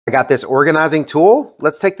I got this organizing tool.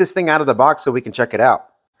 Let's take this thing out of the box so we can check it out.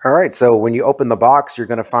 All right, so when you open the box, you're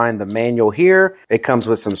gonna find the manual here. It comes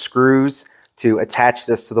with some screws to attach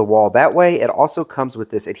this to the wall that way. It also comes with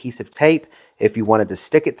this adhesive tape if you wanted to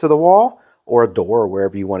stick it to the wall or a door or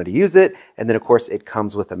wherever you wanted to use it. And then of course it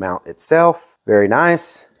comes with the mount itself. Very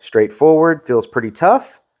nice, straightforward, feels pretty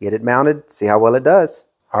tough. Get it mounted, see how well it does.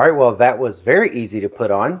 All right, well that was very easy to put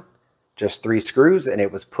on. Just 3 screws and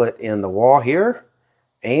it was put in the wall here.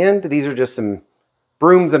 And these are just some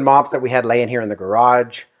brooms and mops that we had laying here in the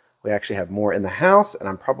garage. We actually have more in the house, and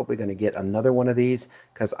I'm probably going to get another one of these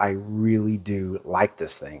because I really do like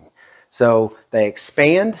this thing. So they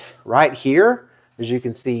expand right here. As you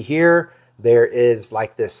can see here, there is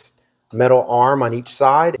like this metal arm on each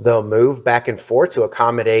side. They'll move back and forth to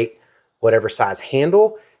accommodate whatever size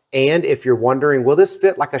handle. And if you're wondering, will this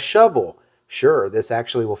fit like a shovel? Sure, this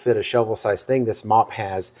actually will fit a shovel-sized thing. This mop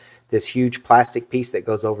has this huge plastic piece that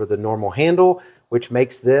goes over the normal handle, which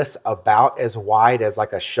makes this about as wide as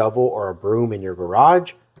like a shovel or a broom in your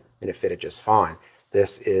garage, and it fitted just fine.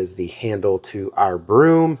 This is the handle to our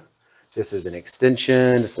broom. This is an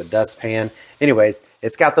extension, it's a dustpan. Anyways,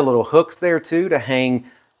 it's got the little hooks there too to hang,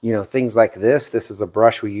 you know, things like this. This is a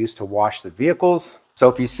brush we use to wash the vehicles. So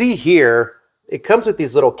if you see here, it comes with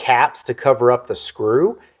these little caps to cover up the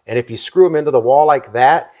screw. And if you screw them into the wall like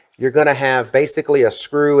that, you're gonna have basically a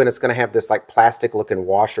screw and it's gonna have this like plastic looking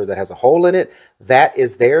washer that has a hole in it. That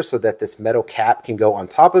is there so that this metal cap can go on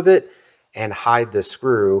top of it and hide the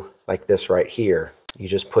screw like this right here. You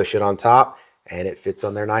just push it on top and it fits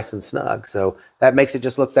on there nice and snug. So that makes it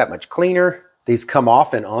just look that much cleaner. These come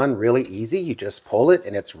off and on really easy. You just pull it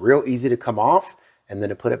and it's real easy to come off. And then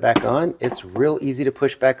to put it back on, it's real easy to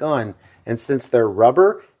push back on. And since they're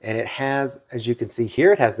rubber and it has, as you can see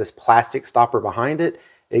here, it has this plastic stopper behind it,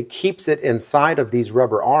 it keeps it inside of these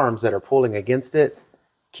rubber arms that are pulling against it,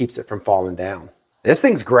 keeps it from falling down. This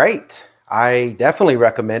thing's great. I definitely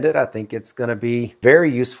recommend it. I think it's gonna be very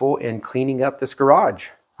useful in cleaning up this garage.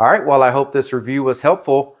 All right, well, I hope this review was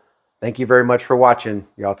helpful. Thank you very much for watching.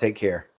 Y'all take care.